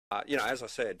As I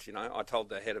said, I told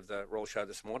the head of the Royal Show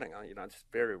this morning, it's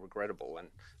very regrettable and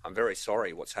I'm very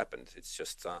sorry what's happened. It's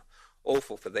just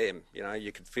awful for them.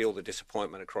 You could feel the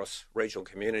disappointment across regional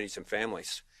communities and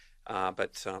families,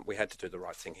 but we had to do the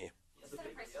right thing here. The other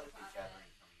big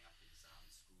gathering coming up is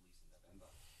schoolies in November.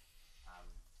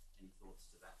 Any thoughts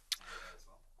to that as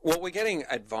well? Well, we're getting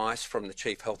advice from the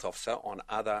Chief Health Officer on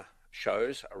other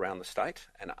shows around the state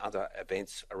and other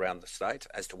events around the state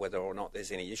as to whether or not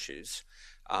there's any issues.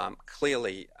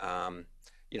 Clearly,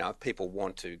 if people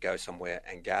want to go somewhere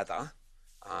and gather,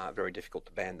 very difficult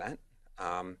to ban that.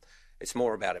 It's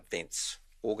more about events,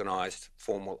 organised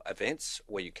formal events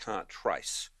where you can't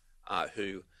trace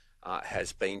who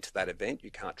has been to that event.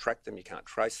 You can't track them, you can't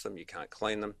trace them, you can't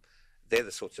clean them. They're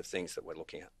the sorts of things that we're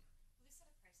looking at. Will this set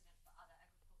a precedent for other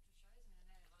agriculture shows? I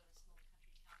know a lot of the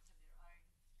smaller country towns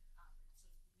have their own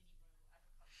sort of mini rural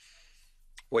agriculture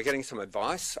shows. We're getting some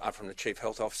advice from the Chief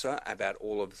Health Officer about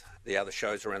all of the other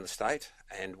shows around the state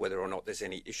and whether or not there's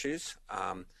any issues.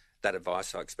 That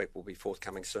advice I expect will be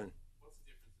forthcoming soon. What's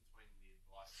the difference between the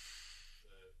advice for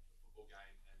the football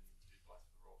game and the advice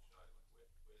for the Royal Show?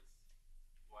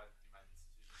 Why have you made this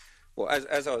decision? Well,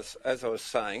 as I was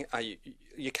saying,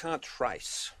 you can't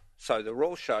trace. So the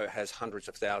Royal Show has hundreds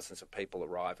of thousands of people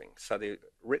arriving. So the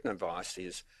written advice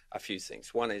is a few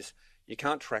things. One is you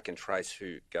can't track and trace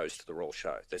who goes to the Royal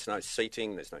Show. There's no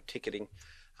seating, there's no ticketing.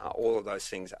 All of those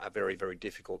things are very, very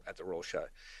difficult at the Royal Show.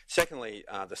 Secondly,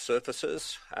 the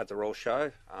surfaces at the Royal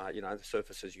Show, the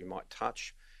surfaces you might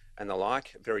touch and the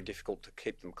like, very difficult to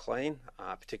keep them clean,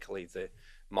 particularly the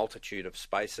multitude of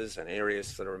spaces and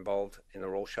areas that are involved in the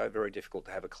Royal Show. Very difficult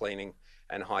to have a cleaning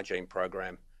and hygiene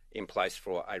program in place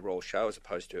for a Royal Show as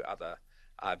opposed to other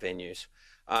venues.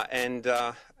 And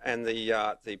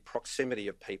the proximity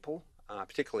of people,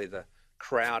 particularly the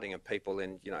crowding of people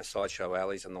in sideshow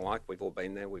alleys and the like. We've all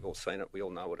been there, we've all seen it, we all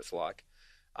know what it's like.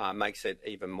 Makes it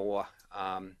even more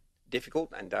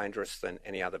difficult and dangerous than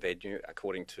any other venue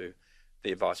according to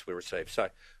the advice we receive. So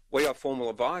we have formal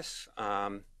advice.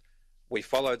 We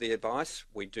follow the advice.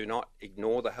 We do not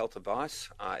ignore the health advice.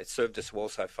 It's served us well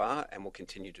so far and will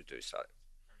continue to do so.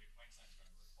 Queensland's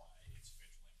going to require its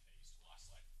federal MPs to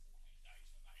isolate for 14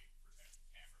 days when they return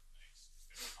from Canberra for the next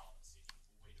special parliament sitting.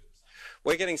 Will we do the same?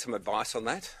 We're getting some advice on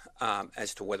that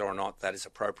as to whether or not that is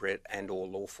appropriate and or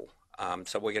lawful.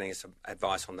 So we're getting some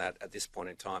advice on that at this point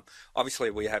in time. Obviously,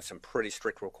 we have some pretty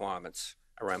strict requirements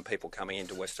around people coming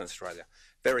into Western Australia.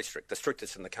 Very strict, the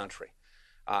strictest in the country.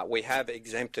 We have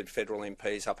exempted federal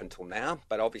MPs up until now,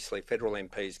 but obviously federal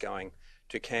MPs going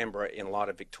to Canberra in light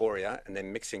of Victoria and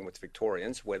then mixing with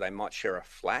Victorians where they might share a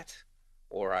flat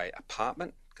or a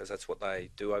apartment, because that's what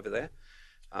they do over there,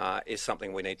 is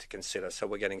something we need to consider. So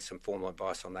we're getting some formal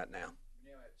advice on that now.